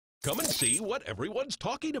Come and see what everyone's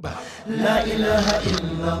talking about. La ilaha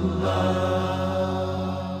illallah.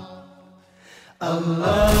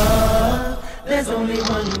 Allah, there's only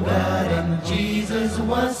one God and Jesus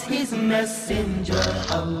was his messenger.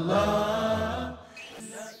 Allah.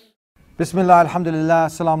 Bismillah, alhamdulillah,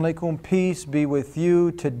 assalamu alaikum, peace be with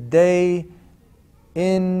you. Today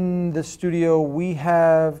in the studio we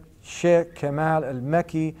have Sheikh Kamal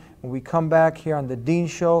al-Mekki. When we come back here on the Deen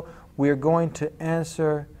Show, we are going to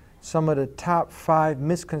answer some of the top 5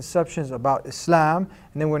 misconceptions about Islam,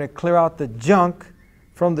 and then we're going to clear out the junk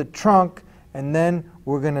from the trunk, and then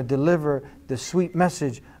we're going to deliver the sweet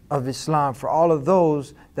message of Islam. For all of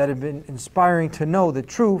those that have been inspiring to know the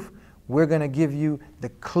truth, we're going to give you the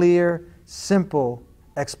clear, simple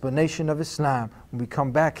explanation of Islam when we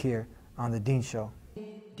come back here on the Deen Show.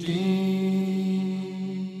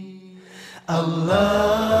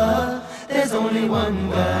 Allah, there's only one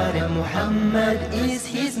God and Muhammad is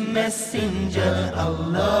his messenger.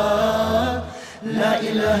 Allah, la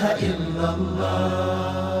ilaha illallah.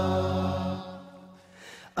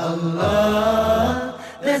 Allah,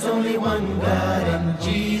 there's only one God and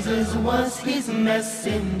Jesus was his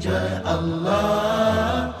messenger.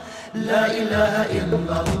 Allah, la ilaha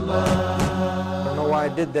illallah. I don't know why I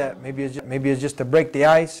did that. Maybe it's just to break the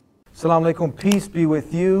ice. Assalamu alaikum, peace be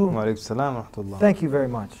with you. Wa alaikum salam wa rahmatullah. Thank you very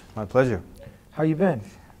much. My pleasure. How you been?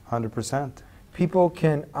 100%. People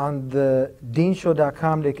can, on the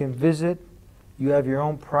deenshow.com, they can visit. You have your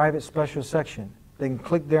own private special section. They can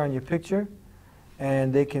click there on your picture,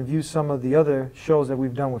 and they can view some of the other shows that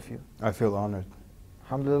we've done with you. I feel honored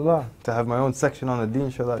Alhamdulillah. to have my own section on the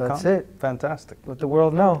deenshow.com. That's it. Fantastic. Let the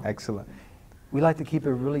world know. Excellent. We like to keep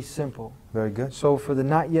it really simple. Very good. So for the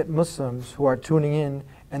not yet Muslims who are tuning in,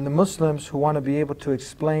 and the Muslims who want to be able to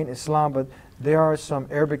explain Islam, but there are some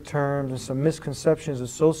Arabic terms and some misconceptions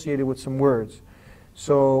associated with some words.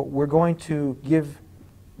 So we're going to give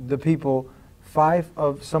the people 5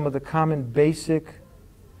 of some of the common basic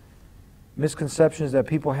misconceptions that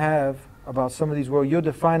people have about some of these words. You'll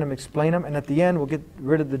define them, explain them, and at the end we'll get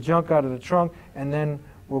rid of the junk out of the trunk, and then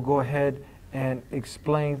we'll go ahead and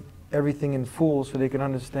explain everything in full so they can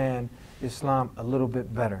understand Islam a little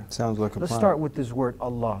bit better. Sounds like a Let's plan. start with this word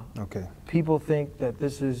Allah. Okay. People think that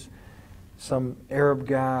this is some Arab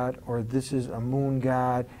god or this is a moon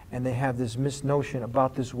god, and they have this misnotion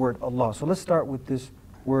about this word Allah. So let's start with this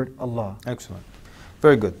word Allah. Excellent.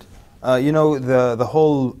 Very good. You know, the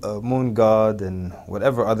whole moon god and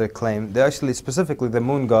whatever other claim, they actually, specifically the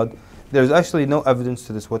moon god, there's actually no evidence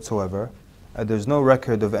to this whatsoever. There's no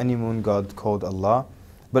record of any moon god called Allah.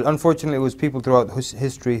 But unfortunately, it was people throughout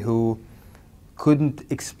history who couldn't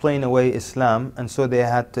explain away Islam, and so they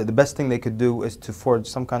had to, the best thing they could do is to forge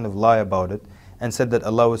some kind of lie about it, and said that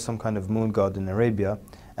Allah was some kind of moon god in Arabia.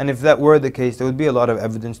 And if that were the case, there would be a lot of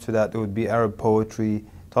evidence to that. There would be Arab poetry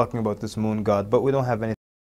talking about this moon god, but we don't have anything